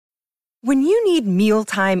When you need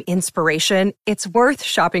mealtime inspiration, it's worth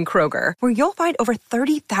shopping Kroger, where you'll find over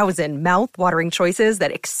 30,000 mouth-watering choices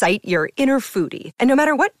that excite your inner foodie. And no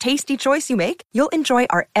matter what tasty choice you make, you'll enjoy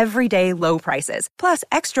our everyday low prices, plus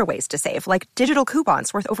extra ways to save, like digital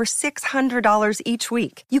coupons worth over $600 each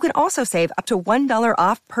week. You can also save up to $1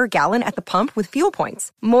 off per gallon at the pump with fuel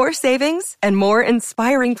points. More savings and more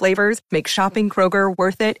inspiring flavors make shopping Kroger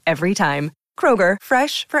worth it every time. Kroger,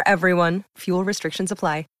 fresh for everyone. Fuel restrictions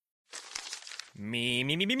apply.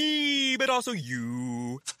 Me, but also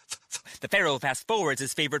you. The Pharaoh fast forwards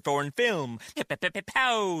his favorite foreign film,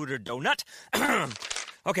 Powder Donut.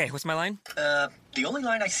 Okay, what's my line? The only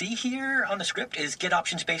line I see here on the script is get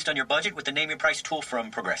options based on your budget with the Name Your Price tool from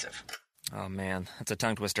Progressive. Oh man, that's a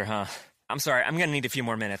tongue twister, huh? I'm sorry, I'm gonna need a few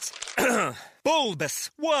more minutes. Bulbous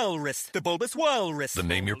Walrus, the Bulbous Walrus. The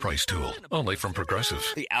Name Your Price tool, only from Progressive.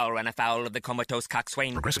 The owl ran afoul of the comatose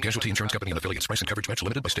coxswain. Progressive Casualty Insurance Company and affiliates. Price and coverage match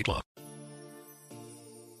limited by state law.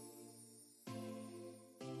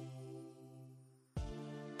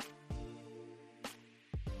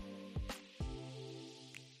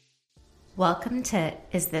 Welcome to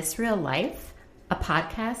Is This Real Life? A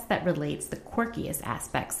podcast that relates the quirkiest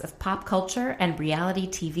aspects of pop culture and reality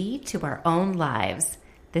TV to our own lives.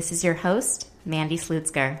 This is your host, Mandy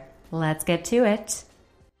Slutzker. Let's get to it.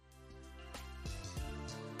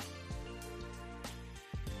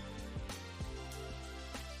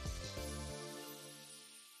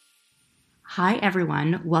 Hi,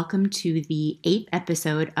 everyone. Welcome to the 8th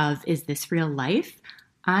episode of Is This Real Life?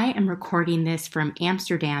 I am recording this from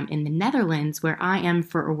Amsterdam in the Netherlands, where I am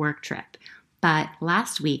for a work trip. But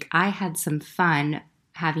last week, I had some fun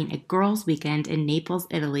having a girls' weekend in Naples,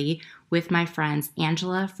 Italy, with my friends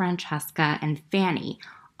Angela, Francesca, and Fanny,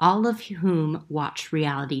 all of whom watch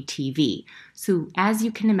reality TV. So as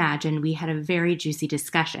you can imagine, we had a very juicy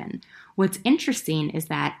discussion. What's interesting is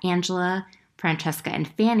that Angela, Francesca, and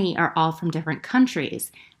Fanny are all from different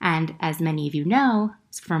countries. And as many of you know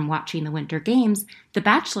from watching the Winter Games, The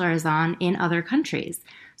Bachelor is on in other countries.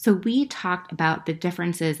 So we talked about the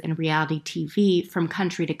differences in reality TV from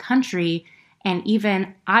country to country, and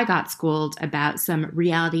even I got schooled about some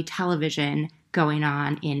reality television going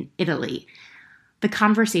on in Italy. The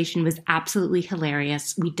conversation was absolutely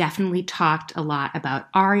hilarious. We definitely talked a lot about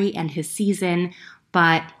Ari and his season,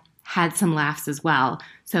 but had some laughs as well.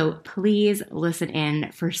 So please listen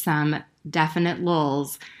in for some definite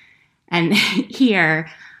lulls and hear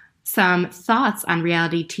some thoughts on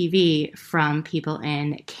reality TV from people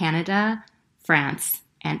in Canada, France,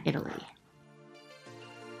 and Italy.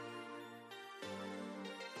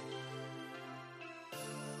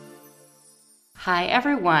 Hi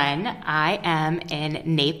everyone, I am in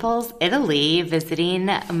Naples, Italy, visiting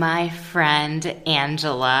my friend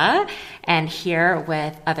Angela, and here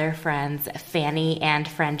with other friends Fanny and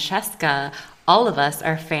Francesca. All of us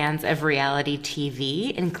are fans of reality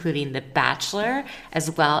TV, including The Bachelor, as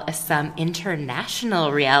well as some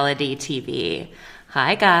international reality TV.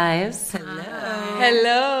 Hi guys.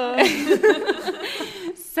 Hello. Hello.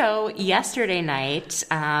 So yesterday night,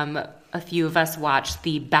 a few of us watched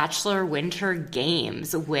the Bachelor Winter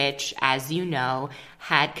Games, which, as you know,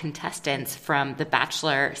 had contestants from the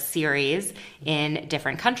Bachelor series in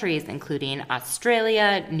different countries, including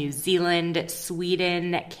Australia, New Zealand,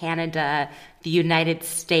 Sweden, Canada, the United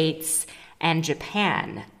States, and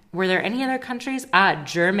Japan. Were there any other countries?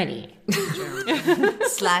 Germany. /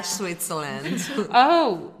 Switzerland.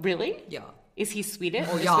 Oh, really? Yeah. Is he Swedish?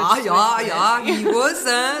 Oh, yeah. He was,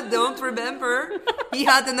 don't remember. He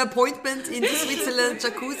had an appointment in the Switzerland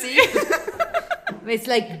jacuzzi. It's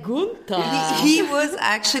like Gunther. He was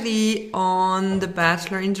actually on The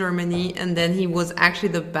Bachelor in Germany, and then he was actually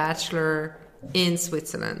The Bachelor in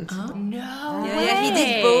Switzerland. Oh, no way. Yeah, he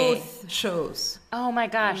did both shows. Oh my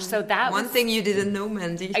gosh, so that One thing you didn't know,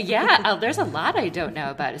 Mandy. There's a lot I don't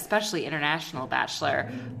know about, especially International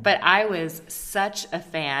Bachelor. But I was such a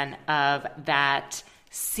fan of that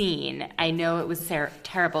scene. I know it was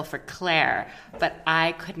terrible for Claire, but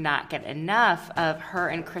I could not get enough of her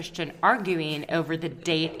and Christian arguing over the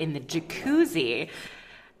date in the jacuzzi.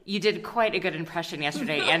 You did quite a good impression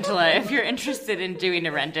yesterday, Angela, if you're interested in doing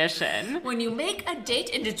a rendition. When you make a date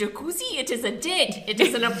in the jacuzzi, it is a date. It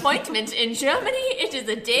is an appointment. In Germany, it is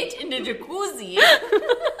a date in the jacuzzi.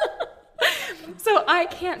 So I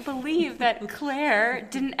can't believe that Claire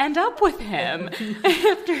didn't end up with him.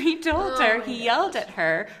 After he told her, he yelled at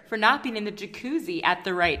her for not being in the jacuzzi at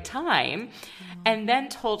the right time, and then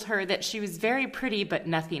told her that she was very pretty but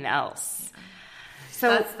nothing else.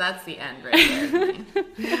 So that's the end right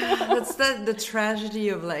there. That's the tragedy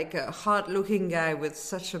of like a hot-looking guy with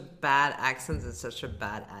such a bad accent and such a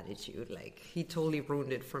bad attitude. Like, he totally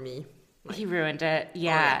ruined it for me. He ruined it.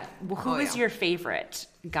 Yeah. Well, who was yeah. your favorite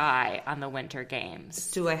guy on the Winter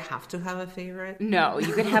Games? Do I have to have a favorite? No,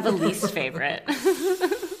 you could have a least favorite.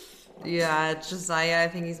 Yeah, Josiah, I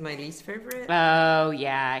think he's my least favorite. Oh,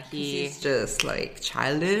 yeah. He's just like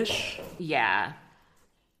childish. Yeah.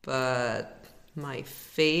 But my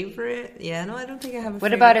favorite, I don't think I have a favorite.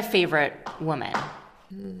 What about a favorite woman?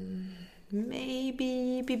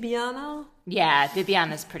 Maybe Bibiana? Yeah,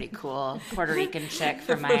 Bibiana's pretty cool. Puerto Rican chick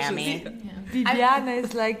from Miami. Bibiana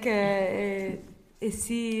is like a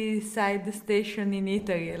seaside station in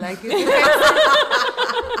Italy. Like,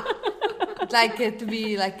 to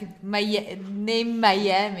be like name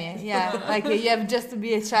Miami. Yeah, like you have just to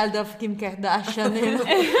be a child of Kim Kardashian.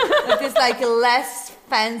 It is like less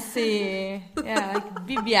fancy. Yeah, like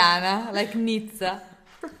Bibiana, like Nizza.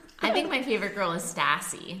 I think my favorite girl is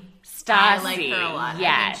Stassi. Stassi, I like her a lot.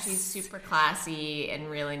 yes. I think she's super classy and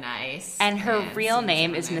really nice. And her real seems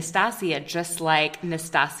name is fun. Nastasia, just like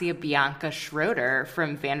Nastasia Bianca Schroeder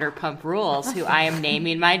from Vanderpump Rules, who I am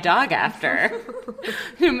naming my dog after.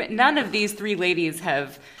 Whom none of these three ladies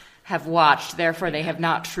have watched, therefore they have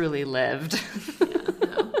not truly lived.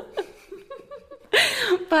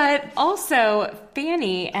 But also,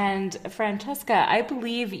 Fanny and Francesca, I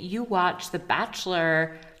believe you watch The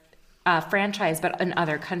Bachelor franchise, but in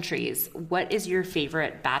other countries. What is your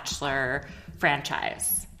favorite Bachelor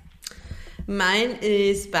franchise? Mine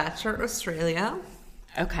is Bachelor Australia.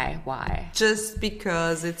 Okay, why? Just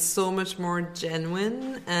because it's so much more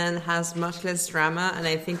genuine and has much less drama, and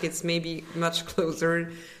I think it's maybe much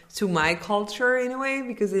closer to my culture in a way,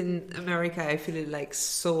 because in America I feel it like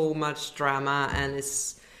so much drama and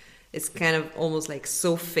it's kind of almost like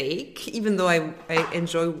so fake, even though I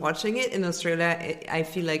enjoy watching it. In Australia, I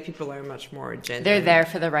feel like people are much more genuine. They're there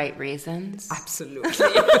for the right reasons. Absolutely.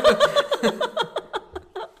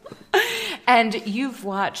 And you've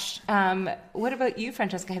watched, what about you,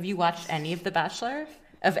 Francesca? Have you watched any of The Bachelor?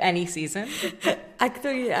 Of any season?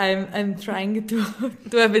 Actually, I'm trying to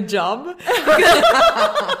have a job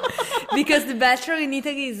because The Bachelor in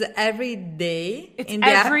Italy is every day. It's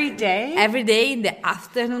every day? Every day in the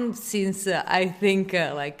afternoon since I think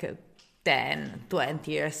like 10,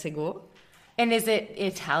 20 years ago. And is it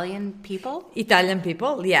Italian people? Italian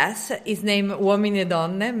people, yes. It's named Uomini e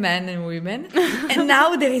Donne, men and women. And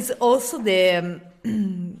now there is also the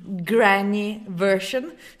granny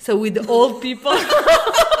version, so with old people.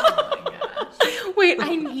 Wait,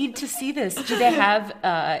 I need to see this. Do they have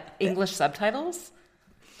English subtitles?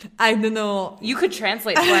 I don't know. You could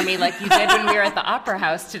translate for me like you did when we were at the Opera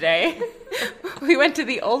House today. We went to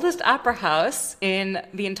the oldest opera house in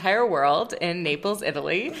the entire world in Naples,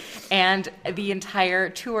 Italy, and the entire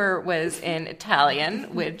tour was in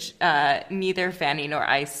Italian, which neither Fanny nor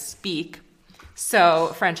I speak.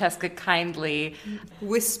 So Francesca kindly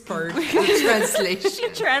whispered the translation. She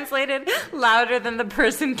translated louder than the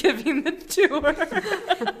person giving the tour.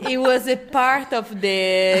 It was a part of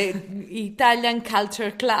the Italian culture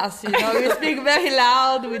class, you know. We speak very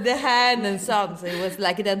loud with the hand and so on. So it was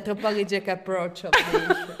like the anthropologic approach of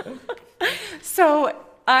the issue. So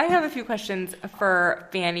I have a few questions for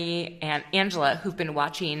Fanny and Angela, who've been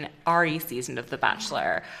watching Ari's season of The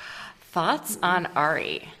Bachelor. Thoughts on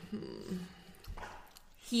Ari?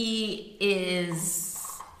 He is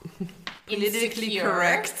politically insecure.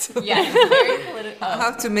 correct. Yeah, he's very political.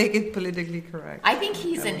 How to make it politically correct. I think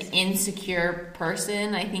he's an insecure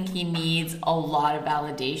person. I think he needs a lot of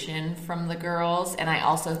validation from the girls. And I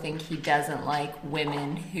also think he doesn't like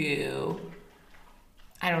women who,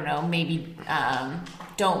 I don't know, maybe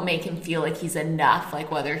don't make him feel like he's enough, like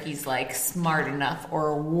whether he's like smart enough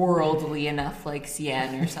or worldly enough like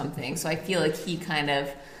Cien or something. So I feel like he kind of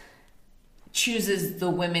chooses the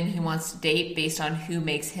women he wants to date based on who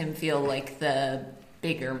makes him feel like the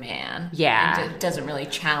bigger man. Yeah. And doesn't really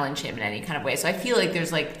challenge him in any kind of way. So I feel like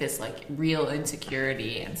there's like this like real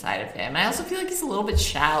insecurity inside of him. I also feel like he's a little bit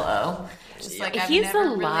shallow. Just like I've He's never a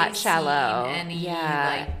lot really shallow. seen any,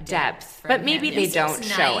 Like depth. from But maybe him. they He don't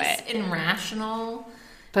seems show nice it. and rational.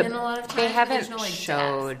 But in a lot of times, they but haven't there's no, like,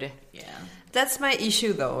 showed. depth. Yeah. That's my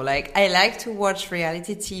issue, though. Like, I like to watch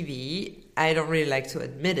reality TV. I don't really like to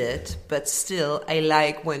admit it, but still, I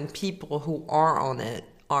like when people who are on it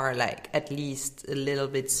are, like, at least a little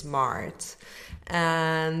bit smart.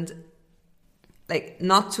 And, like,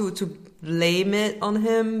 not to blame it on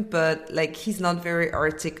him, but, like, he's not very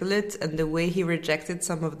articulate, and the way he rejected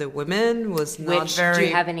some of the women was not very... Do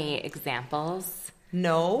you have any examples?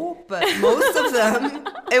 No, but most of them,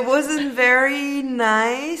 it wasn't very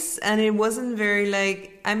nice, and it wasn't very,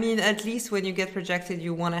 like, I mean, at least when you get rejected,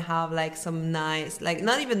 you want to have, like, some nice, like,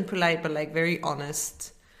 not even polite, but, like, very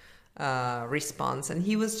honest response, and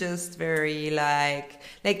he was just very like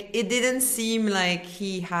it didn't seem like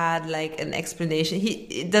he had like an explanation.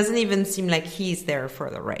 It doesn't even seem like he's there for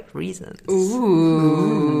the right reasons.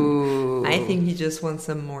 Ooh. I think he just wants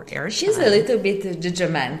some more airtime. She's a little bit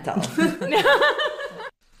judgmental.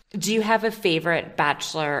 Do you have a favorite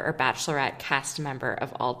Bachelor or Bachelorette cast member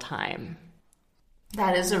of all time?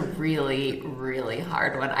 That is a really, really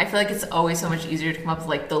hard one. I feel like it's always so much easier to come up with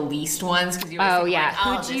like the least ones. Cause you always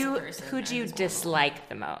think, like, who do you dislike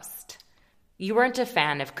the most? You weren't a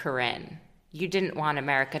fan of Corinne. You didn't want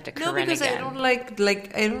America to Corinne again. No, because I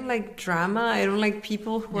don't like drama. I don't like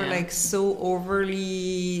people who are like so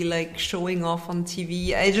overly like showing off on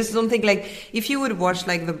TV. I just don't think like if you would watch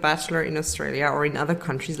like The Bachelor in Australia or in other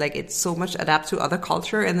countries, like it's so much adapt to other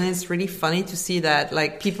culture, and then it's really funny to see that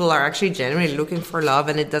like people are actually genuinely looking for love,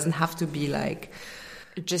 and it doesn't have to be like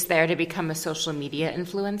just there to become a social media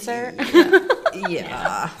influencer.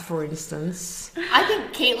 Yeah, for instance. I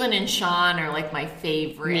think Caitlyn and Sean are like my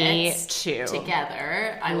favorites. Me too.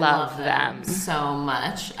 Together. I love them so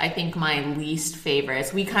much. I think my least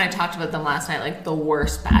favorites, we kind of talked about them last night, like the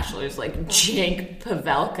worst bachelors, like Jake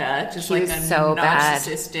Pavelka, just like a so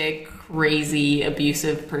narcissistic, crazy,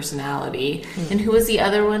 abusive personality. And who was the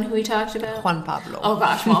other one who we talked about? Juan Pablo. Oh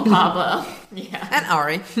gosh, Juan Pablo. Yeah. And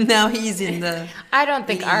Ari. Now he's in the... I don't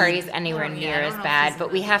think Ari's anywhere near as bad,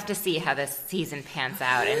 but we have to see how this season pans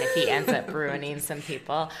out and if he ends up ruining some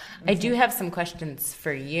people. I do have some questions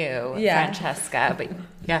for you, Francesca, but you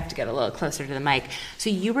have to get a little closer to the mic. So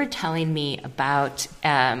you were telling me about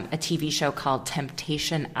a TV show called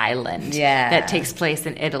Temptation Island that takes place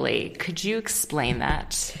in Italy. Could you explain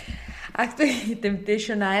that? Actually,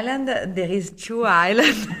 Temptation Island, there is 2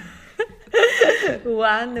 islands.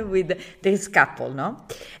 One with this couple, no?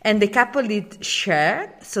 And the couple is shared.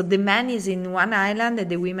 So the man is in one island and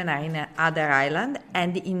the women are in another island.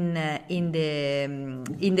 And in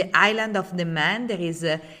the island of the man, there is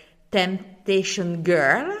a temptation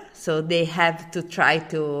girl. So they have to try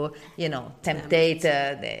to, tempt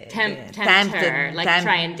her,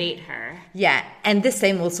 try and date her. Yeah, and the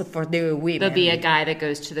same also for the women. There'll be a guy that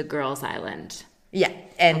goes to the girls' island. Yeah,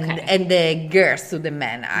 and the girls to the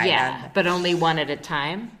men island. Yeah, but only one at a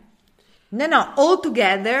time? No, all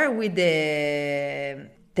together with the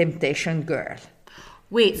temptation girl.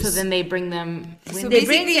 Wait, so then they bring them... So they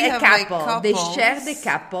bring a couple. Like they share the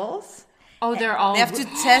couples. Oh, they're all... They have to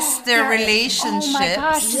test their relationships. Oh my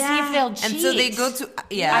gosh, to see if they'll cheat. And so they go to...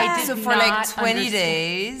 so for like 20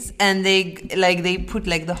 days, and they put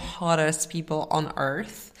like the hottest people on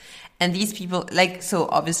earth. And these people, so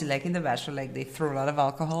obviously, in The Bachelor, they throw a lot of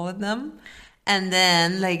alcohol at them. And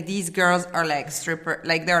then, these girls are, stripper,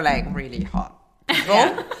 they're, really hot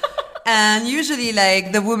people. And usually,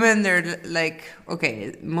 the women, they're,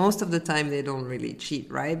 okay, most of the time they don't really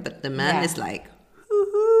cheat, right? But the man is it's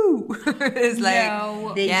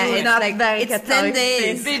no, they do not very it's Catholic 10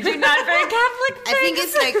 days. They do not very Catholic things. I think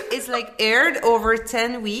it's aired over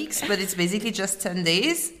 10 weeks, but it's basically just 10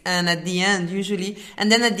 days. And at the end, usually,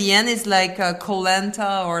 and then at the end is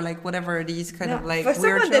Koh-Lanta or whatever these kind of for weird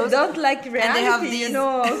someone shows. that don't like reality, and they have these,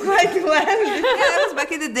 quite well. That was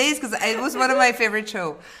back in the days because it was one of my favorite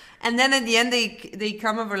shows. And then at the end, they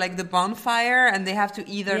come over the bonfire, and they have to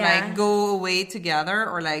either go away together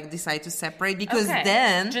or decide to separate because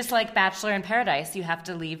then just like Bachelor in Paradise, you have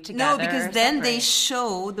to leave together. No, because then they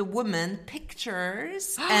show the woman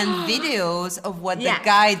pictures and videos of what the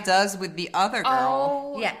guy does with the other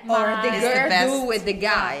girl. Or the girl do with the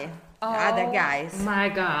guy, the other guys. My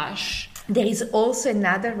gosh! There is also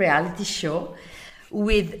another reality show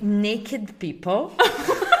with naked people.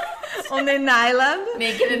 On an island.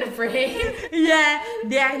 Naked and afraid. Yeah,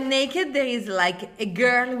 they are naked. There is a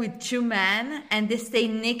girl with 2 men, and they stay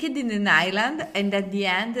naked in an island. And at the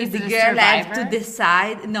end, the girl have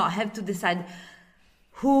to decide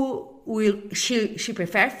who will she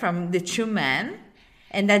prefer from the 2 men.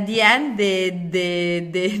 And at the end,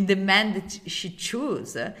 the man that she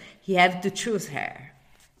choose, he have to choose her.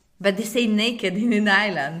 But they stay naked in an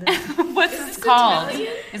island. What's this called?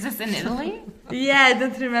 Is this in Italy? Yeah, I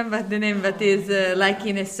don't remember the name, but it's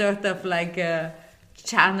in a sort of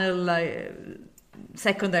channel,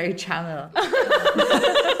 secondary channel.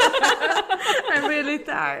 I'm really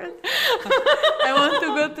tired. I want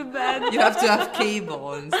to go to bed. You have to have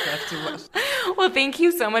cable and stuff to watch. Well, thank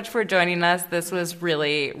you so much for joining us. This was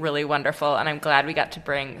really, really wonderful, and I'm glad we got to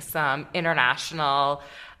bring some international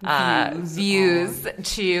views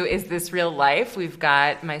to Is This Real Life? We've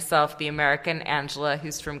got myself, the American, Angela,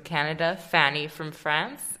 who's from Canada, Fanny from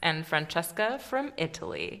France, and Francesca from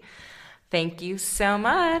Italy. Thank you so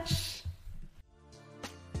much.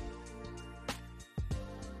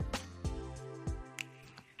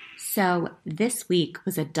 So this week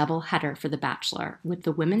was a double header for The Bachelor, with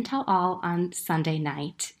the Women Tell All on Sunday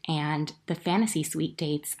night and the Fantasy Suite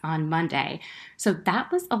dates on Monday. So that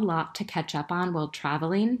was a lot to catch up on while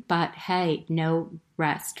traveling, but hey, no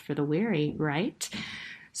rest for the weary, right?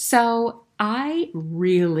 So I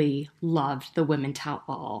really loved the Women Tell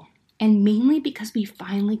All, and mainly because we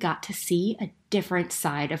finally got to see a different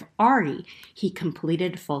side of Ari. He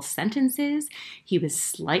completed full sentences, he was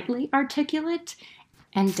slightly articulate,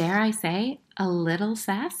 and dare I say, a little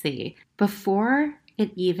sassy. Before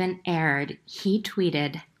it even aired, he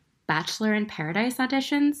tweeted, "Bachelor in Paradise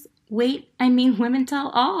auditions? Wait, I mean Women Tell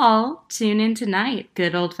All. Tune in tonight.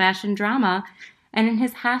 Good old-fashioned drama." And in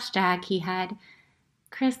his hashtag, he had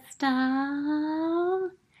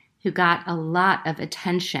Crystal, who got a lot of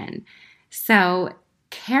attention. So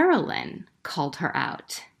Carolyn called her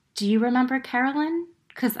out. Do you remember Carolyn?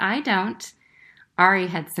 Because I don't. Ari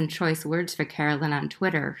had some choice words for Carolyn on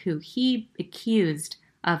Twitter, who he accused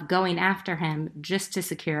of going after him just to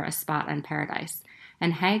secure a spot on Paradise.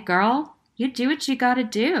 And hey, girl, you do what you gotta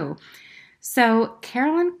do. So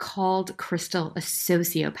Carolyn called Crystal a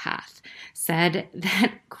sociopath, said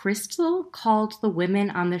that Crystal called the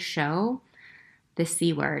women on the show the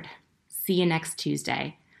C word. See you next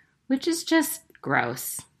Tuesday, which is just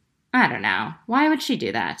gross. I don't know. Why would she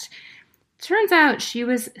do that? Turns out she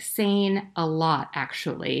was saying a lot,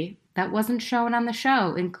 actually, that wasn't shown on the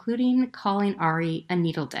show, including calling Ari a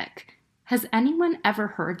needle dick. Has anyone ever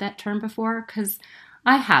heard that term before? Because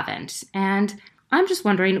I haven't. And I'm just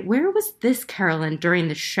wondering, where was this Carolyn during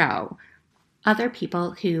the show? Other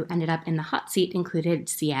people who ended up in the hot seat included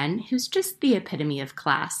Cien, who's just the epitome of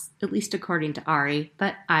class, at least according to Ari,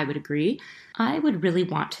 but I would agree. I would really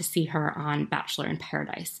want to see her on Bachelor in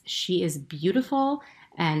Paradise. She is beautiful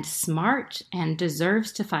and smart and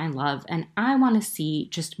deserves to find love, and I want to see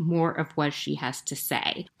just more of what she has to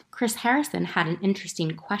say. Chris Harrison had an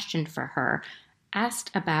interesting question for her,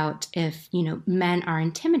 asked about if, men are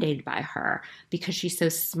intimidated by her because she's so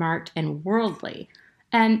smart and worldly.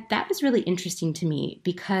 And that was really interesting to me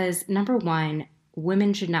because, number one,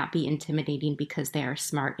 women should not be intimidating because they are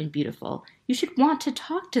smart and beautiful. You should want to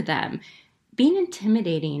talk to them. Being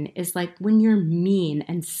intimidating is like when you're mean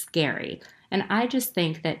and scary. And I just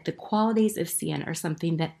think that the qualities of Cien are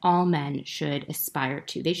something that all men should aspire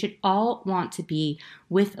to. They should all want to be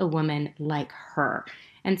with a woman like her.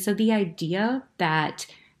 And so the idea that,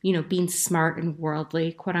 being smart and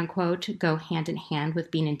worldly, quote unquote, go hand in hand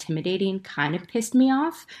with being intimidating kind of pissed me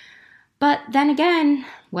off. But then again,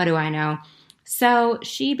 what do I know? So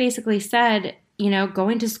she basically said,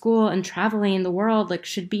 going to school and traveling the world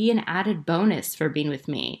should be an added bonus for being with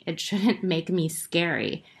me. It shouldn't make me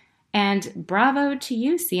scary. And bravo to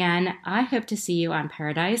you, Cien. I hope to see you on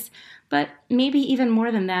Paradise. But maybe even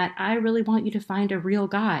more than that, I really want you to find a real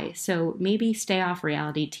guy. So maybe stay off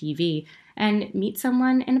reality TV and meet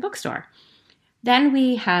someone in a bookstore. Then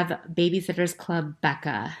we have Babysitters Club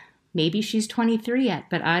Becca. Maybe she's 23 yet,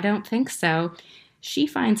 but I don't think so. She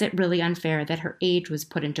finds it really unfair that her age was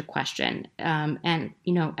put into question. And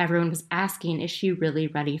everyone was asking, is she really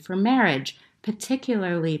ready for marriage?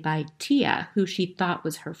 Particularly by Tia, who she thought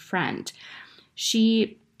was her friend.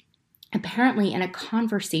 She apparently, in a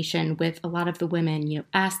conversation with a lot of the women,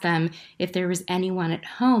 asked them if there was anyone at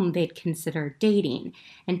home they'd consider dating.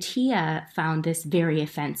 And Tia found this very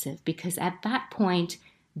offensive because at that point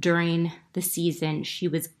during the season, she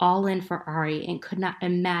was all in for Ari and could not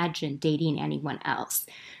imagine dating anyone else.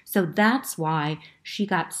 So that's why she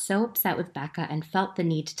got so upset with Becca and felt the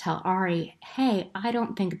need to tell Ari, hey, I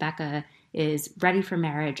don't think Becca is ready for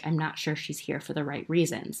marriage. I'm not sure she's here for the right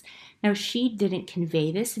reasons. Now, she didn't convey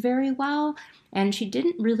this very well, and she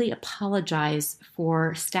didn't really apologize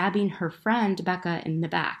for stabbing her friend Becca in the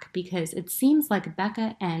back, because it seems like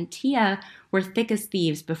Becca and Tia were thick as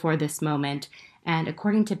thieves before this moment, and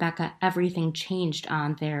according to Becca, everything changed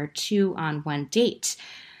on their 2-on-1 date.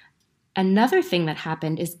 Another thing that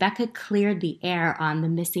happened is Becca cleared the air on the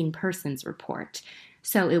missing persons report.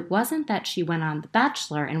 So it wasn't that she went on The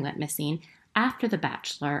Bachelor and went missing. After The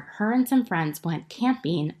Bachelor, her and some friends went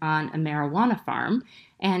camping on a marijuana farm,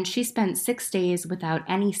 and she spent 6 days without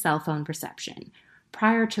any cell phone reception.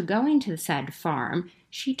 Prior to going to the said farm,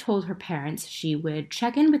 she told her parents she would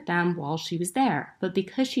check in with them while she was there, but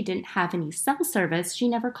because she didn't have any cell service, she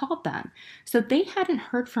never called them. So they hadn't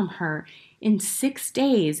heard from her in 6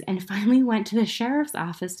 days and finally went to the sheriff's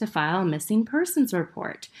office to file a missing persons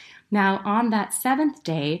report. Now, on that 7th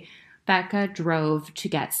day, Becca drove to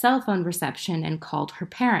get cell phone reception and called her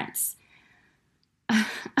parents.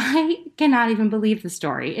 I cannot even believe the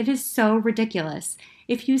story. It is so ridiculous.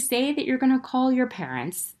 If you say that you're going to call your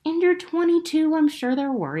parents and you're 22, I'm sure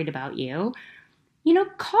they're worried about you.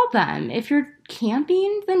 Call them. If you're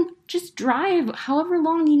camping, then just drive however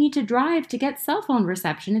long you need to drive to get cell phone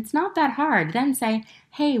reception. It's not that hard. Then say,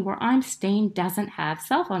 hey, where I'm staying doesn't have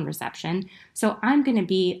cell phone reception, so I'm going to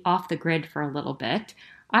be off the grid for a little bit.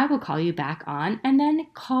 I will call you back on, and then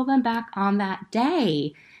call them back on that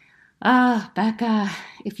day. Becca,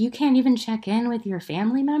 if you can't even check in with your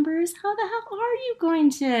family members, how the hell are you going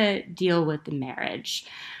to deal with the marriage?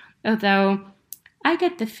 Although I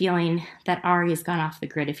get the feeling that Ari has gone off the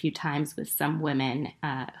grid a few times with some women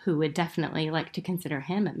who would definitely like to consider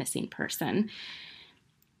him a missing person.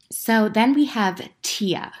 So then we have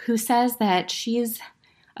Tia, who says that she's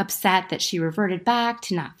upset that she reverted back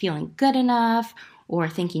to not feeling good enough or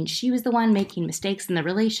thinking she was the one making mistakes in the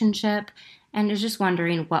relationship and is just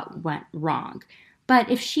wondering what went wrong.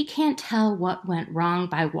 But if she can't tell what went wrong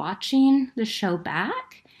by watching the show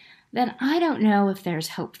back, then I don't know if there's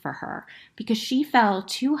hope for her because she fell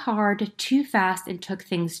too hard, too fast, and took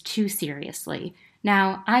things too seriously.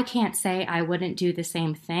 Now, I can't say I wouldn't do the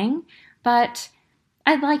same thing, but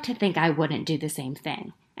I'd like to think I wouldn't do the same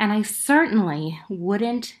thing. And I certainly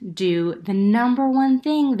wouldn't do the number one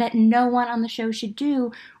thing that no one on the show should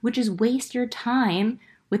do, which is waste your time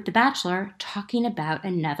with The Bachelor talking about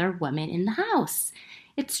another woman in the house.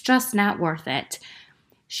 It's just not worth it.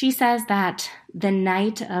 She says that the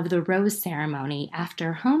night of the rose ceremony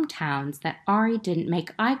after hometowns that Ari didn't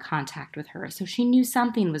make eye contact with her, so she knew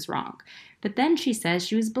something was wrong. But then she says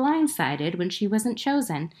she was blindsided when she wasn't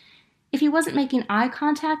chosen. If he wasn't making eye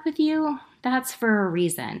contact with you, that's for a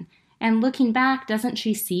reason. And looking back, doesn't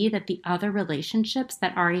she see that the other relationships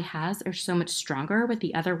that Ari has are so much stronger with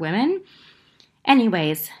the other women?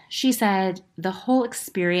 Anyways, she said the whole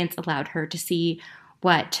experience allowed her to see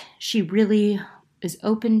what she really is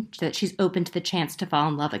open to, that she's open to the chance to fall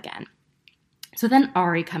in love again. So then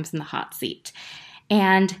Ari comes in the hot seat.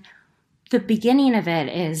 And the beginning of it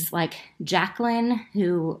is like Jacqueline,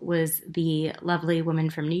 who was the lovely woman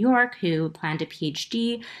from New York who planned a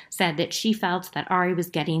PhD, said that she felt that Ari was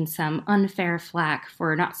getting some unfair flack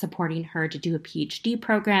for not supporting her to do a PhD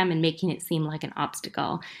program and making it seem like an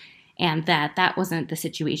obstacle. And that wasn't the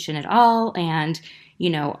situation at all. And,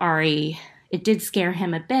 Ari, it did scare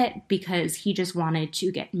him a bit because he just wanted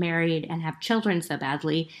to get married and have children so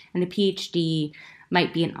badly, and the PhD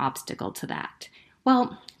might be an obstacle to that.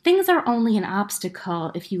 Well, things are only an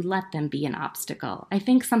obstacle if you let them be an obstacle. I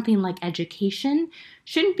think something like education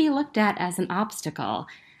shouldn't be looked at as an obstacle.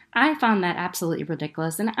 I found that absolutely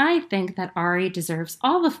ridiculous, and I think that Ari deserves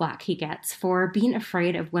all the flack he gets for being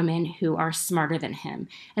afraid of women who are smarter than him.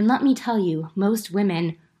 And let me tell you, most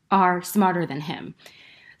women are smarter than him.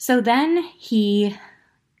 So then we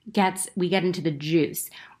get into the juice,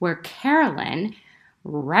 where Carolyn,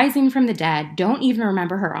 rising from the dead, don't even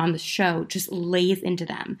remember her on the show, just lays into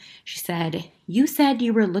them. She said, "You said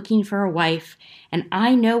you were looking for a wife, and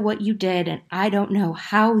I know what you did, and I don't know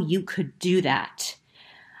how you could do that."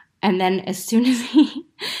 And then as soon as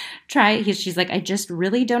she's like, "I just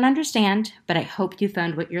really don't understand, but I hope you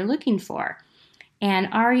found what you're looking for." And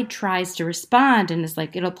Ari tries to respond and is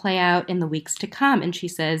like, "It'll play out in the weeks to come." And she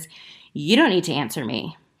says, "You don't need to answer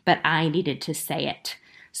me, but I needed to say it."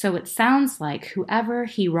 So it sounds like whoever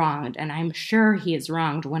he wronged, and I'm sure he has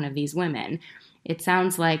wronged one of these women, it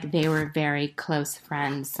sounds like they were very close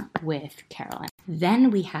friends with Carolyn.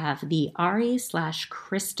 Then we have the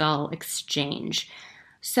Ari/Crystal exchange.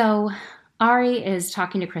 So Ari is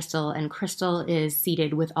talking to Crystal, and Crystal is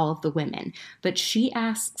seated with all of the women. But she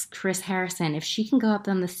asks Chris Harrison if she can go up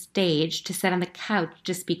on the stage to sit on the couch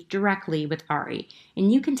to speak directly with Ari.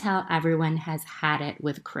 And you can tell everyone has had it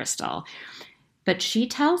with Crystal. But she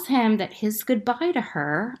tells him that his goodbye to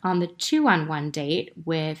her on the 2-on-1 date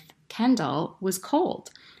with Kendall was cold.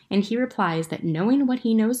 And he replies that knowing what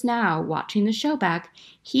he knows now, watching the show back,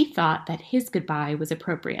 he thought that his goodbye was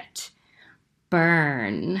appropriate.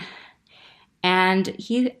 Burn. And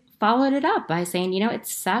he followed it up by saying, it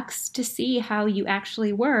sucks to see how you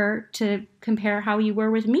actually were to compare how you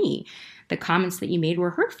were with me. The comments that you made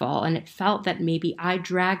were hurtful, and it felt that maybe I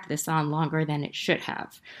dragged this on longer than it should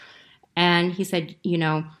have. And he said,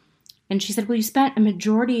 and she said, "Well, you spent a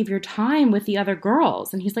majority of your time with the other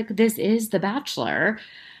girls." And he's like, "This is The Bachelor."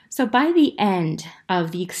 So by the end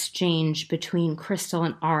of the exchange between Crystal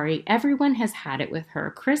and Ari, everyone has had it with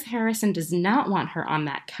her. Chris Harrison does not want her on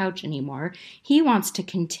that couch anymore. He wants to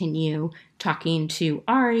continue talking to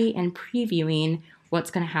Ari and previewing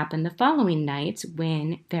what's going to happen the following night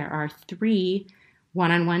when there are 3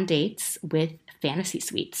 one-on-one dates with fantasy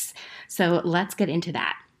suites. So let's get into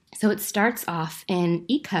that. So it starts off in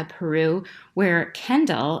Ica, Peru, where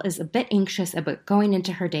Kendall is a bit anxious about going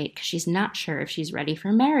into her date because she's not sure if she's ready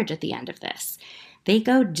for marriage at the end of this. They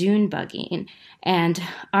go dune bugging, and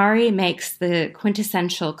Ari makes the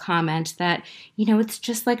quintessential comment that, it's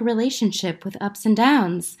just like a relationship with ups and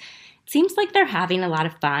downs. It seems like they're having a lot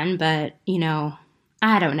of fun, but,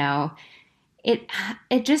 I don't know.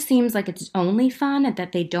 It just seems like it's only fun and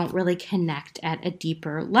that they don't really connect at a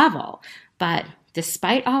deeper level. But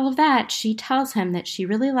despite all of that, she tells him that she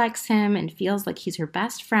really likes him and feels like he's her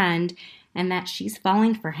best friend and that she's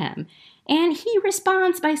falling for him. And he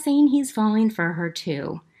responds by saying he's falling for her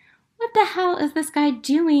too. What the hell is this guy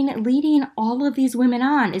doing leading all of these women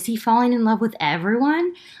on? Is he falling in love with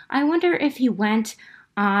everyone? I wonder if he went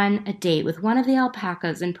on a date with one of the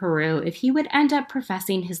alpacas in Peru, if he would end up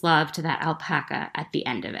professing his love to that alpaca at the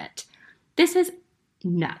end of it. This is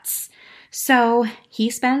nuts. So he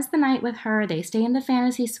spends the night with her. They stay in the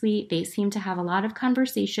fantasy suite. They seem to have a lot of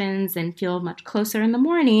conversations and feel much closer in the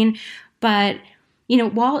morning. But,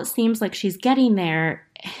 while it seems like she's getting there,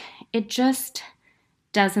 it just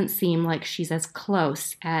doesn't seem like she's as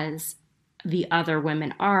close as the other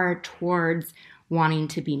women are towards wanting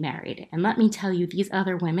to be married. And let me tell you, these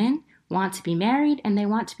other women want to be married, and they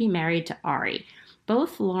want to be married to Ari.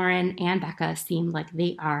 Both Lauren and Becca seem like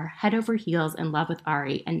they are head over heels in love with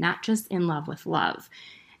Ari and not just in love with love.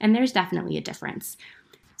 And there's definitely a difference.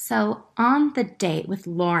 So on the date with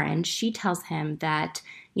Lauren, she tells him that,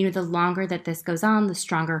 the longer that this goes on, the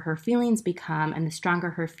stronger her feelings become, and the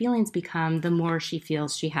stronger her feelings become, the more she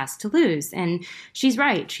feels she has to lose. And she's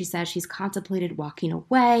right. She says she's contemplated walking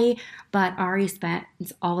away, but Ari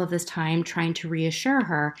spends all of this time trying to reassure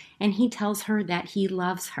her, and he tells her that he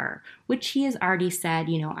loves her, which he has already said,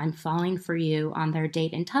 I'm falling for you on their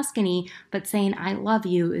date in Tuscany, but saying I love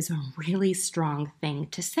you is a really strong thing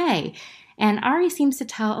to say. And Ari seems to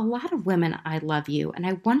tell a lot of women, I love you, and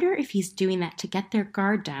I wonder if he's doing that to get their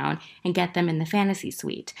guard down and get them in the fantasy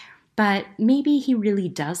suite. But maybe he really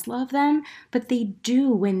does love them, but they do,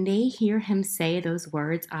 when they hear him say those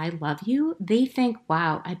words, I love you, they think,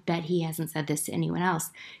 wow, I bet he hasn't said this to anyone else.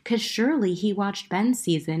 Because surely he watched Ben's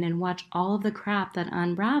season and watched all of the crap that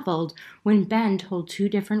unraveled when Ben told two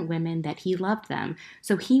different women that he loved them.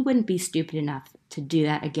 So he wouldn't be stupid enough to do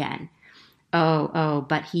that again. Oh,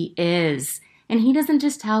 but he is. And he doesn't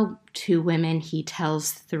just tell two women, he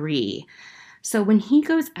tells three. So when he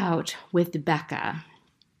goes out with Becca,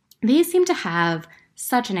 they seem to have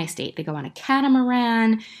such a nice date. They go on a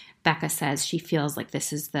catamaran. Becca says she feels like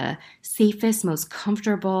this is the safest, most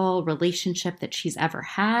comfortable relationship that she's ever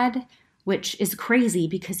had, which is crazy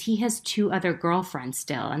because he has two other girlfriends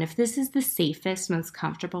still. And if this is the safest, most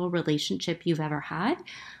comfortable relationship you've ever had,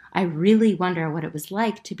 I really wonder what it was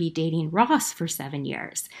like to be dating Ross for 7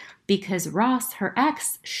 years, because Ross, her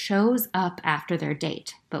ex, shows up after their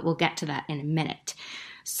date, but we'll get to that in a minute.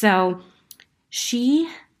 So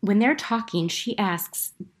when they're talking, she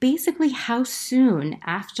asks basically how soon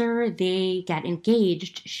after they get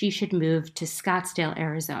engaged she should move to Scottsdale,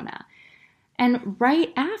 Arizona. And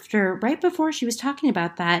right before she was talking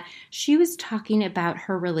about that, she was talking about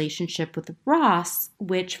her relationship with Ross,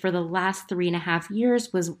 which for the last 3.5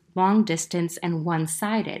 years was long distance and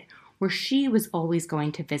one-sided, where she was always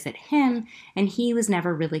going to visit him and he was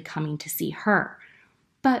never really coming to see her.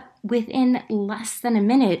 But within less than a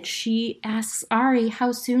minute, she asks Ari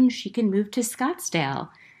how soon she can move to Scottsdale.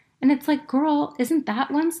 And it's like, girl, isn't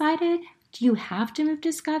that one-sided? Do you have to move to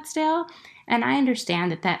Scottsdale? And I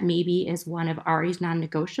understand that maybe is one of Ari's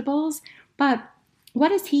non-negotiables, but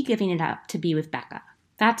what is he giving it up to be with Becca?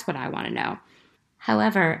 That's what I want to know.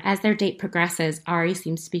 However, as their date progresses, Ari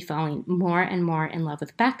seems to be falling more and more in love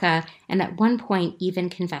with Becca, and at one point even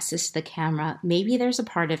confesses to the camera, maybe there's a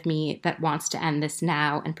part of me that wants to end this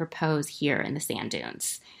now and propose here in the sand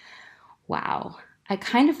dunes. Wow. I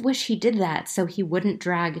kind of wish he did that so he wouldn't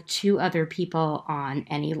drag two other people on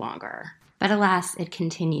any longer. But alas, it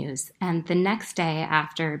continues. And the next day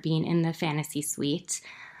after being in the fantasy suite,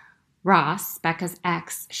 Ross, Becca's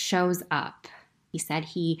ex, shows up. He said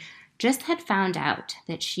he just had found out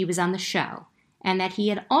that she was on the show, and that he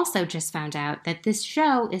had also just found out that this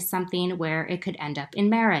show is something where it could end up in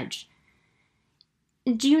marriage.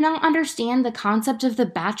 Do you not understand the concept of The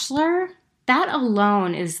Bachelor? That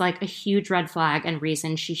alone is like a huge red flag and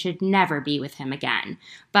reason she should never be with him again.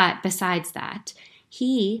 But besides that,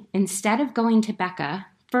 he, instead of going to Becca,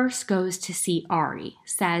 first goes to see Ari,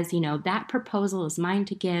 says, that proposal is mine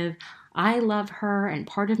to give. I love her, and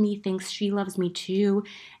part of me thinks she loves me too.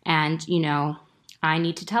 And, I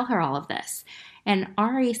need to tell her all of this. And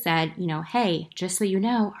Ari said, hey, just so you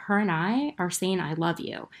know, her and I are saying I love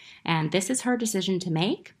you. And this is her decision to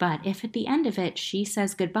make. But if at the end of it she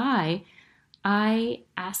says goodbye, I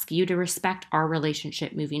ask you to respect our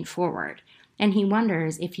relationship moving forward. And he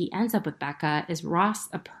wonders if he ends up with Becca, is Ross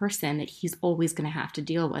a person that he's always going to have to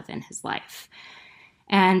deal with in his life?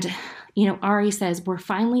 And, Ari says, we're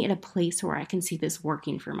finally at a place where I can see this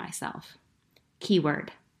working for myself.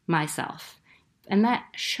 Keyword, myself. And that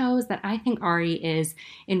shows that I think Ari is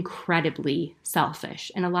incredibly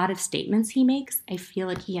selfish. And a lot of statements he makes, I feel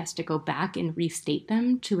like he has to go back and restate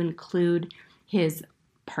them to include his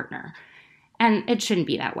partner. And it shouldn't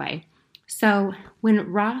be that way. So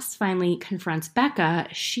when Ross finally confronts Becca,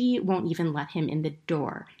 she won't even let him in the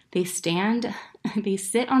door. They sit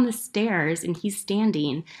on the stairs, and he's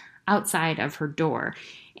standing outside of her door.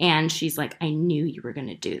 And she's like, I knew you were going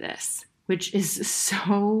to do this, which is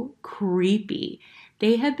so creepy.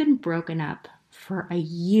 They had been broken up for a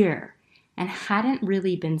year and hadn't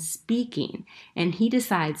really been speaking. And he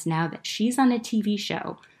decides now that she's on a TV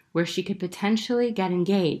show where she could potentially get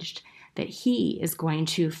engaged, that he is going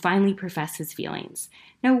to finally profess his feelings.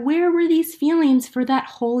 Now, where were these feelings for that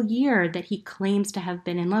whole year that he claims to have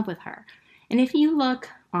been in love with her? And if you look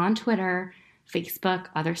on Twitter, Facebook,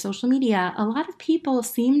 other social media, a lot of people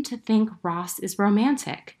seem to think Ross is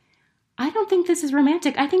romantic. I don't think this is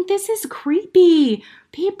romantic. I think this is creepy.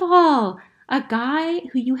 People, a guy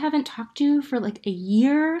who you haven't talked to for like a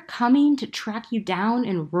year coming to track you down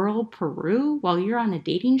in rural Peru while you're on a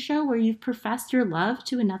dating show where you've professed your love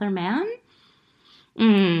to another man?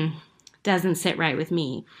 Doesn't sit right with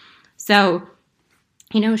me. So,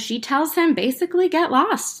 she tells him basically get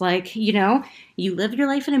lost. Like, you live your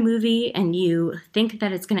life in a movie and you think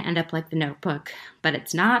that it's going to end up like The Notebook, but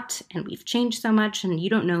it's not. And we've changed so much and you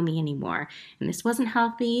don't know me anymore. And this wasn't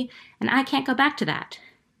healthy and I can't go back to that.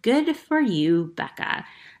 Good for you, Becca.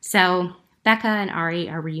 So Becca and Ari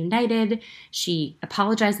are reunited. She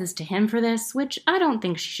apologizes to him for this, which I don't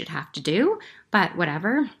think she should have to do, but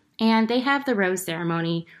whatever. And they have the rose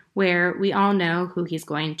ceremony where we all know who he's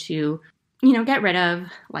going to, get rid of,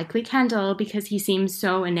 likely Kendall, because he seems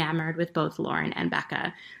so enamored with both Lauren and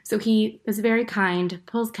Becca. So he is very kind,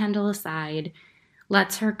 pulls Kendall aside,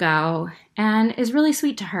 lets her go, and is really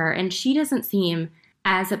sweet to her. And she doesn't seem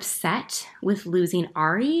as upset with losing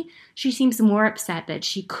Ari. She seems more upset that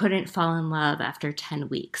she couldn't fall in love after 10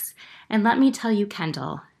 weeks. And let me tell you,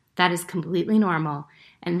 Kendall, that is completely normal,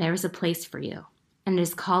 and there's a place for you. And it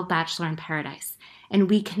is called Bachelor in Paradise. And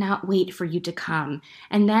we cannot wait for you to come.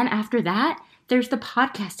 And then after that, there's the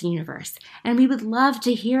podcasting universe. And we would love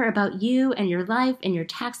to hear about you and your life and your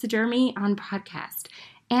taxidermy on podcast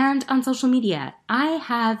and on social media. I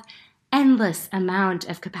have endless amount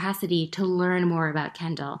of capacity to learn more about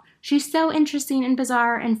Kendall. She's so interesting and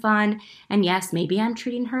bizarre and fun. And yes, maybe I'm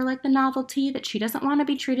treating her like the novelty that she doesn't want to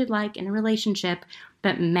be treated like in a relationship.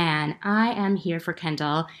 But man, I am here for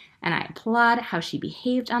Kendall. And I applaud how she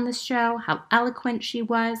behaved on this show, how eloquent she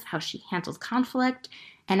was, how she handled conflict.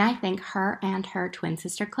 And I think her and her twin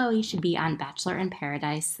sister Chloe should be on Bachelor in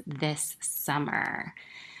Paradise this summer.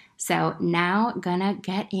 So now gonna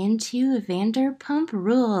get into Vanderpump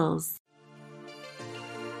Rules.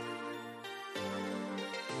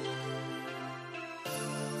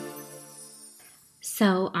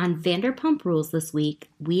 So on Vanderpump Rules this week,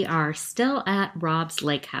 we are still at Rob's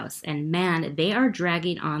lake house. And man, they are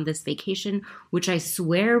dragging on this vacation, which I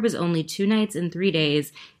swear was only 2 nights and 3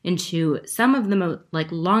 days, into some of the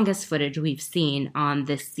longest footage we've seen on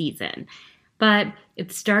this season. But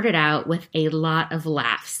it started out with a lot of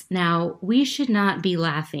laughs. Now, we should not be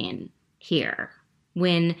laughing here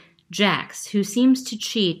when Jax, who seems to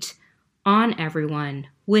cheat on everyone,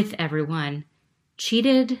 with everyone,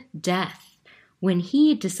 cheated death when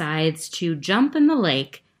he decides to jump in the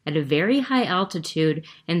lake at a very high altitude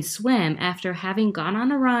and swim after having gone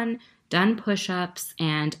on a run, done push-ups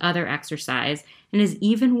and other exercise, and is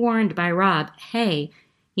even warned by Rob, hey,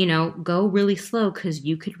 go really slow because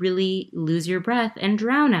you could really lose your breath and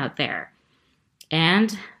drown out there.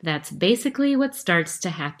 And that's basically what starts to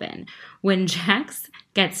happen. When Jax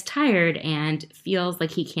gets tired and feels like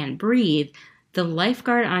he can't breathe, the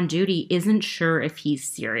lifeguard on duty isn't sure if he's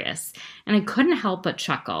serious. And I couldn't help but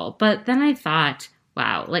chuckle. But then I thought,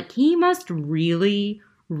 wow, he must really,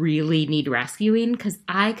 really need rescuing because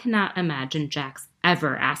I cannot imagine Jax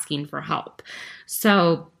ever asking for help.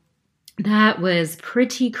 So That was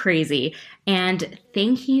pretty crazy. And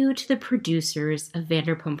thank you to the producers of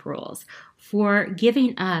Vanderpump Rules for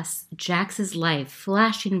giving us Jax's life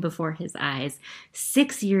flashing before his eyes.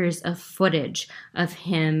 6 years of footage of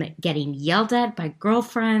him getting yelled at by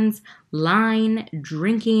girlfriends, lying,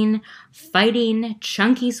 drinking, fighting,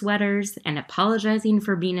 chunky sweaters, and apologizing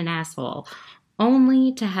for being an asshole,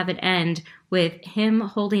 only to have it end with him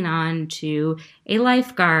holding on to a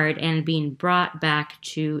lifeguard and being brought back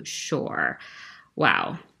to shore.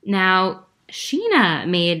 Wow. Now, Scheana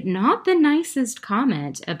made not the nicest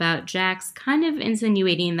comment about Jax, kind of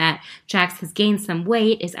insinuating that Jax has gained some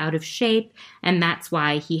weight, is out of shape, and that's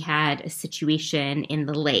why he had a situation in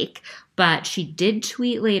the lake. But she did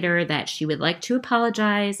tweet later that she would like to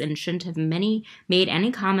apologize and shouldn't have made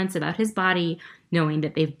any comments about his body, knowing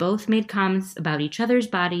that they've both made comments about each other's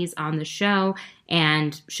bodies on the show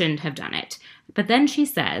and shouldn't have done it. But then she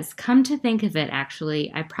says, come to think of it,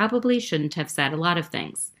 actually, I probably shouldn't have said a lot of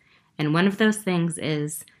things. And one of those things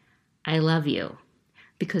is, I love you.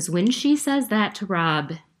 Because when she says that to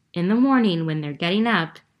Rob in the morning when they're getting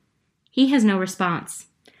up, he has no response.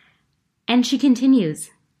 And she continues,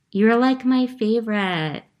 you're like my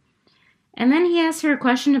favorite. And then he asks her a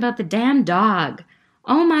question about the damn dog.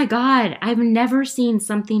 Oh my God, I've never seen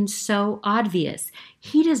something so obvious.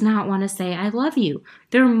 He does not want to say, I love you.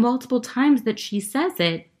 There are multiple times that she says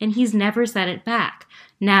it, and he's never said it back.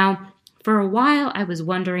 Now, for a while, I was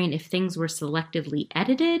wondering if things were selectively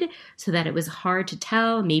edited so that it was hard to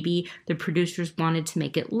tell. Maybe the producers wanted to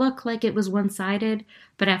make it look like it was one-sided.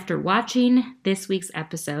 But after watching this week's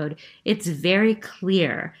episode, it's very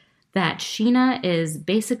clear that Scheana is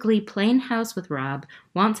basically playing house with Rob,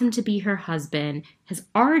 wants him to be her husband, has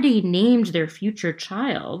already named their future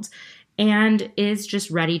child, and is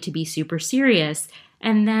just ready to be super serious.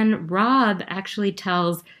 And then Rob actually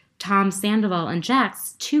tells Tom Sandoval and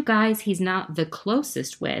Jax, two guys he's not the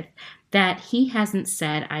closest with, that he hasn't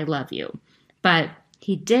said, I love you. But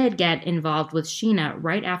he did get involved with Scheana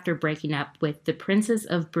right after breaking up with the Princess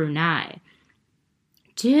of Brunei.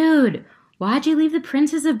 Dude, why'd you leave the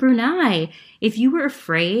Princess of Brunei? If you were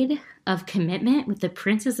afraid of commitment with the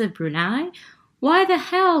Princess of Brunei, why the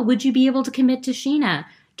hell would you be able to commit to Scheana?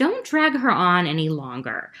 Don't drag her on any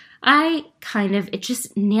longer. It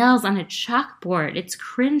just nails on a chalkboard. It's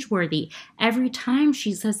cringeworthy every time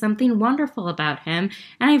she says something wonderful about him,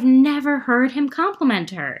 and I've never heard him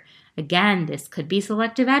compliment her. Again, this could be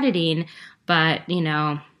selective editing, but,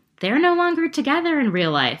 they're no longer together in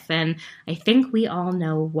real life, and I think we all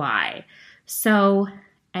know why. So,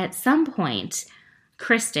 at some point,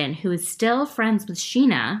 Kristen, who is still friends with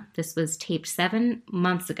Scheana, this was taped 7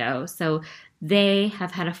 months ago, so they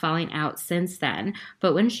have had a falling out since then.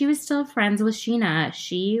 But when she was still friends with Scheana,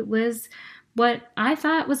 she was what I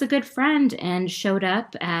thought was a good friend and showed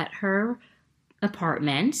up at her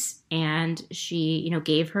apartment, and she,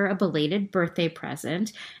 gave her a belated birthday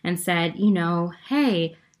present and said,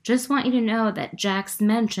 hey, just want you to know that Jax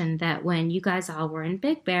mentioned that when you guys all were in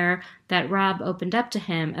Big Bear, that Rob opened up to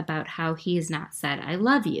him about how he has not said, I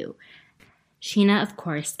love you. Scheana, of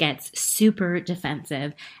course, gets super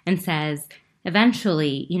defensive and says,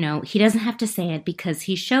 eventually, he doesn't have to say it because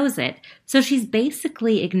he shows it. So she's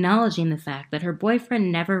basically acknowledging the fact that her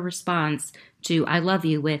boyfriend never responds to I love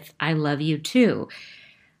you with I love you too.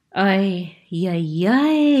 Ay.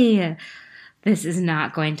 This is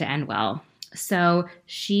not going to end well. So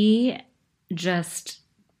she just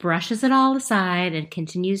brushes it all aside and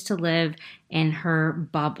continues to live in her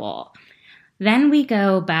bubble. Then we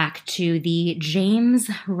go back to the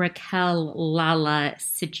James, Raquel, Lala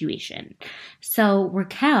situation. So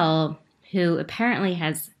Raquel, who apparently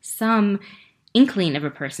has some inkling of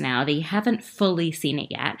a personality, haven't fully seen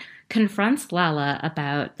it yet, confronts Lala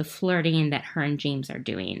about the flirting that her and James are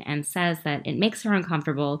doing and says that it makes her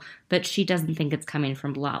uncomfortable, but she doesn't think it's coming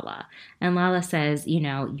from Lala. And Lala says,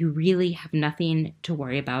 you really have nothing to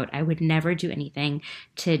worry about. I would never do anything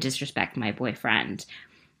to disrespect my boyfriend.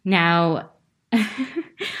 Now,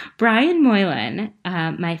 Brian Moylan,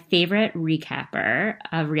 my favorite recapper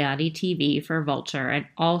of reality TV for Vulture, and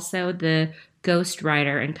also the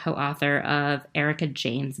ghostwriter and co-author of Erika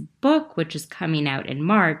Jayne's book, which is coming out in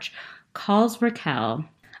March, calls Raquel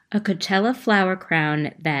a Coachella flower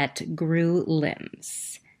crown that grew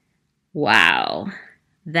limbs. Wow.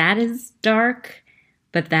 That is dark,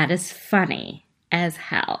 but that is funny as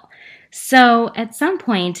hell. So at some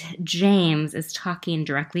point, James is talking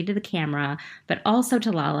directly to the camera, but also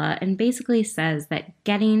to Lala, and basically says that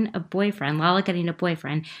Lala getting a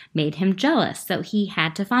boyfriend made him jealous, so he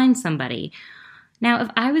had to find somebody. Now, if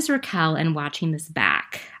I was Raquel and watching this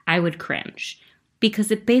back, I would cringe.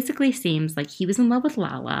 because it basically seems like he was in love with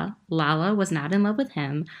Lala. Lala was not in love with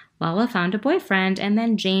him. Lala found a boyfriend, and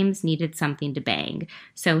then James needed something to bang.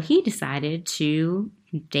 So he decided to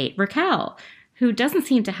date Raquel, who doesn't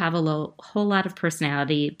seem to have a whole lot of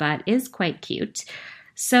personality, but is quite cute.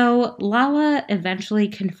 So Lala eventually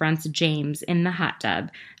confronts James in the hot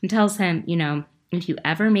tub and tells him, if you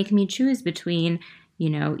ever make me choose between,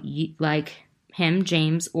 like him,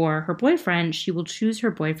 James, or her boyfriend, she will choose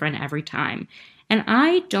her boyfriend every time. And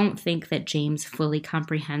I don't think that James fully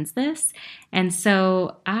comprehends this. And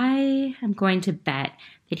so I am going to bet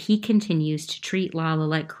that he continues to treat Lala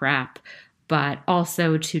like crap, but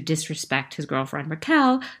also to disrespect his girlfriend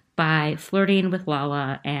Raquel by flirting with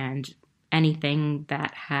Lala and anything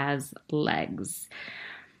that has legs.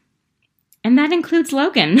 And that includes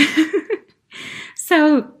Logan.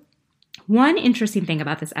 So one interesting thing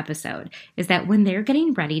about this episode is that when they're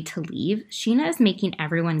getting ready to leave, Scheana is making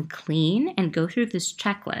everyone clean and go through this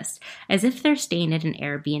checklist as if they're staying at an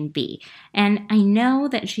Airbnb. And I know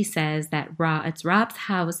that she says that it's Rob's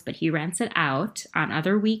house, but he rents it out on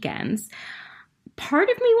other weekends. Part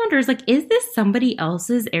of me wonders, is this somebody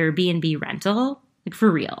else's Airbnb rental? For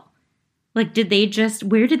real? where did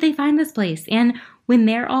they find this place? And when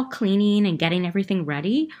they're all cleaning and getting everything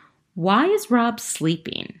ready, why is Rob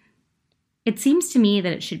sleeping? It seems to me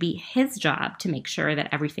that it should be his job to make sure that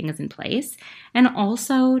everything is in place and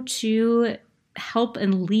also to help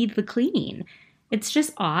and lead the cleaning. It's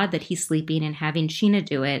just odd that he's sleeping and having Scheana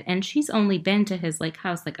do it, and she's only been to his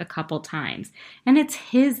house a couple times, and it's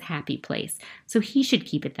his happy place, so he should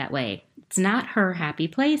keep it that way. It's not her happy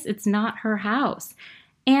place, it's not her house.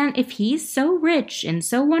 And if he's so rich and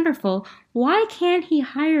so wonderful, why can't he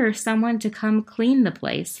hire someone to come clean the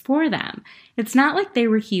place for them? It's not like they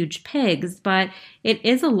were huge pigs, but it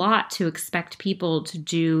is a lot to expect people to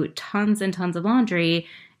do tons and tons of laundry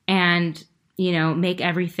and, make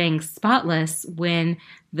everything spotless when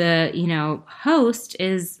the, host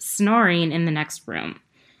is snoring in the next room.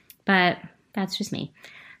 But that's just me.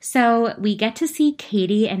 So we get to see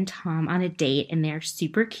Katie and Tom on a date, and they're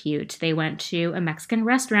super cute. They went to a Mexican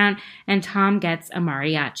restaurant, and Tom gets a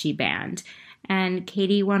mariachi band. And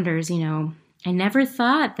Katie wonders, I never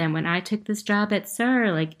thought that when I took this job at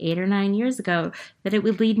SUR 8 or 9 years ago that it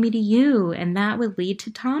would lead me to you, and that would lead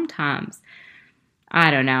to Tom Toms. I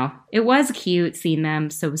don't know. It was cute seeing them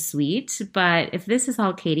so sweet, but if this is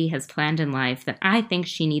all Katie has planned in life, then I think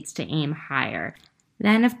she needs to aim higher.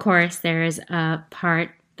 Then, of course, there's the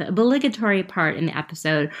obligatory part in the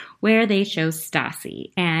episode where they show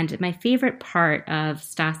Stassi. And my favorite part of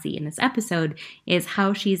Stassi in this episode is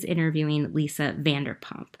how she's interviewing Lisa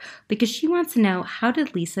Vanderpump, because she wants to know, how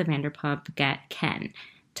did Lisa Vanderpump get Ken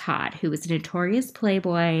Todd, who was a notorious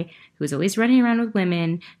playboy, who was always running around with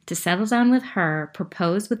women, to settle down with her,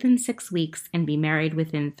 propose within 6 weeks, and be married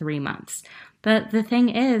within 3 months. But the thing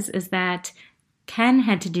is that Ken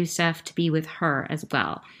had to do stuff to be with her as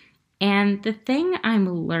well. And the thing I'm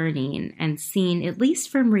learning and seeing, at least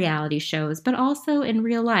from reality shows, but also in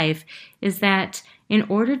real life, is that in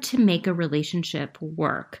order to make a relationship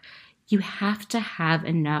work, you have to have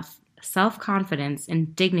enough self-confidence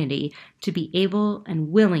and dignity to be able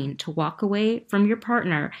and willing to walk away from your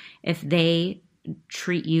partner if they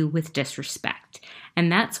treat you with disrespect.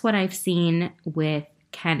 And that's what I've seen with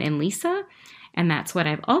Ken and Lisa. And that's what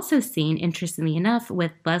I've also seen, interestingly enough,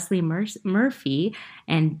 with Leslie Murphy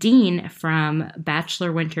and Dean from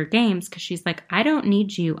Bachelor Winter Games, because she's like, I don't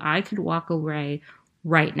need you. I could walk away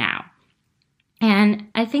right now. And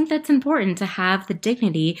I think that's important, to have the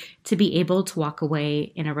dignity to be able to walk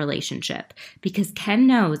away in a relationship, because Ken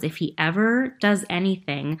knows if he ever does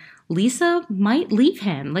anything, Lisa might leave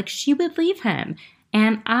him, she would leave him.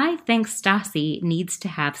 And I think Stassi needs to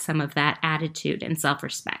have some of that attitude and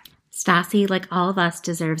self-respect. Stassi, like all of us,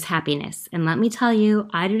 deserves happiness. And let me tell you,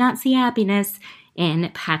 I do not see happiness in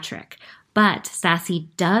Patrick. But Stassi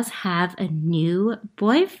does have a new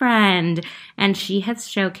boyfriend, and she has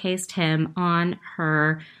showcased him on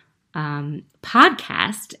her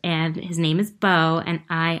podcast, and his name is Beau, and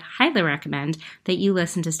I highly recommend that you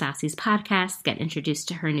listen to Stassi's podcast, get introduced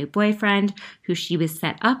to her new boyfriend, who she was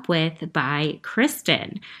set up with by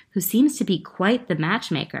Kristen, who seems to be quite the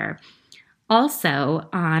matchmaker. Also,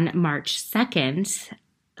 on March 2nd,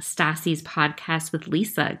 Stassi's podcast with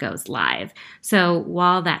Lisa goes live. So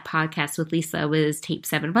while that podcast with Lisa was taped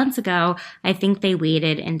 7 months ago, I think they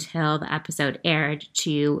waited until the episode aired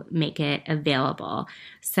to make it available.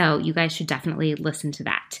 So you guys should definitely listen to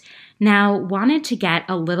that. Now, wanted to get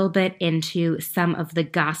a little bit into some of the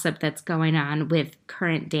gossip that's going on with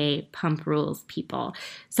current day Pump Rules people.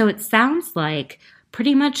 So it sounds like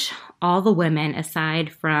pretty much all the women,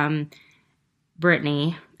 aside from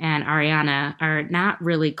Brittany and Ariana are not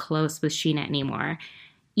really close with Scheana anymore.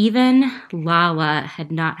 Even Lala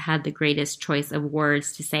had not had the greatest choice of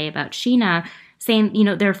words to say about Scheana, saying,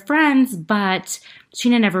 they're friends, but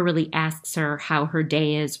Scheana never really asks her how her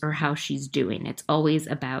day is or how she's doing. It's always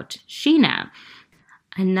about Scheana.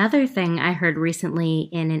 Another thing I heard recently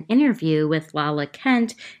in an interview with Lala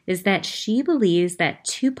Kent is that she believes that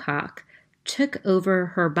Tupac took over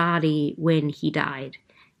her body when he died.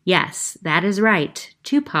 Yes, that is right.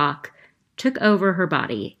 Tupac took over her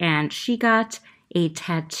body, and she got a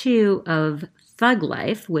tattoo of Thug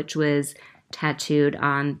Life, which was tattooed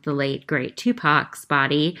on the late, great Tupac's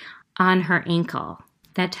body, on her ankle.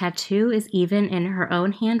 That tattoo is even in her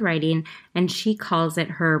own handwriting, and she calls it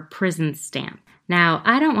her prison stamp. Now,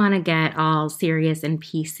 I don't want to get all serious and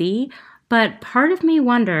PC, but part of me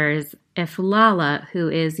wonders if Lala, who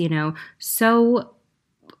is, so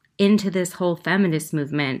into this whole feminist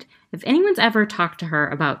movement, if anyone's ever talked to her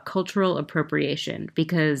about cultural appropriation,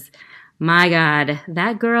 because my God,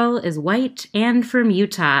 that girl is white and from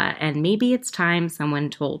Utah, and maybe it's time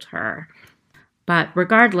someone told her. But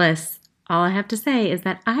regardless, all I have to say is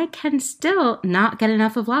that I can still not get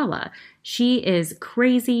enough of Lala. She is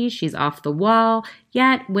crazy, she's off the wall,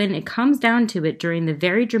 yet when it comes down to it during the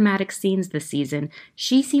very dramatic scenes this season,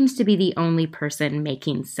 she seems to be the only person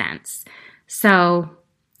making sense. So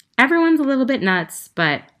everyone's a little bit nuts,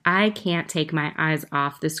 but I can't take my eyes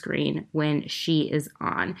off the screen when she is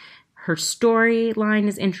on. Her storyline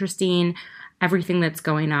is interesting. Everything that's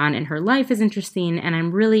going on in her life is interesting, and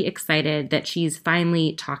I'm really excited that she's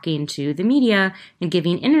finally talking to the media and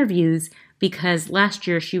giving interviews, because last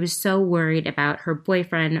year she was so worried about her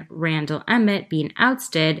boyfriend, Randall Emmett, being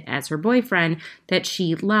ousted as her boyfriend that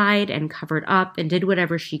she lied and covered up and did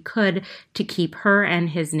whatever she could to keep her and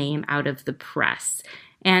his name out of the press.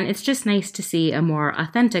 And it's just nice to see a more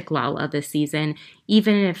authentic Lala this season,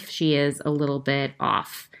 even if she is a little bit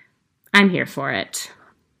off. I'm here for it.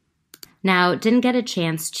 Now, didn't get a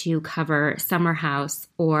chance to cover Summer House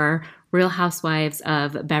or Real Housewives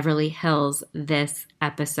of Beverly Hills this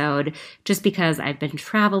episode, just because I've been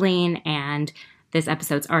traveling and this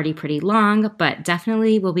episode's already pretty long, but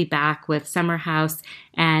definitely we'll be back with Summer House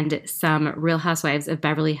and some Real Housewives of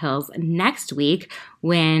Beverly Hills next week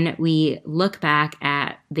when we look back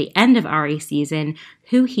at the end of Ari's season,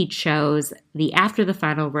 who he chose, the After the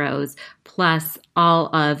Final Rose, plus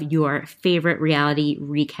all of your favorite reality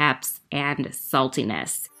recaps and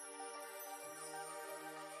saltiness.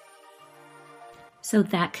 So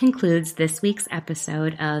that concludes this week's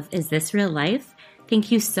episode of Is This Real Life?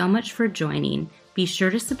 Thank you so much for joining. Be sure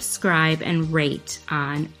to subscribe and rate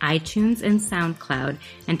on iTunes and SoundCloud,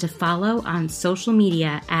 and to follow on social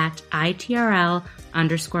media at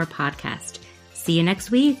ITRL_podcast. See you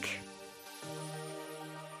next week.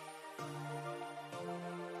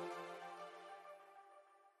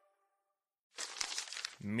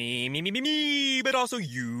 Me, but also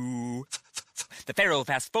you. The Pharaoh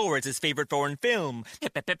fast forwards his favorite foreign film,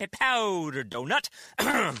 Powder Donut.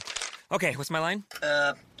 Okay, what's my line?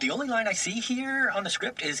 The only line I see here on the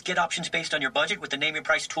script is get options based on your budget with the Name Your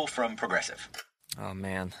Price tool from Progressive. Oh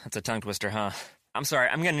man, that's a tongue twister, huh? I'm sorry,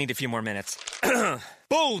 I'm gonna need a few more minutes.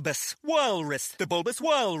 Bulbous Walrus, the Bulbous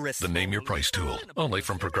Walrus. The Name Your Price tool, only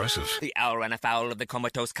from Progressive. The owl ran afoul of the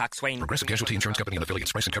comatose coxswain. Progressive Casualty Insurance Company and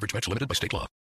affiliates. Price and coverage match limited by state law.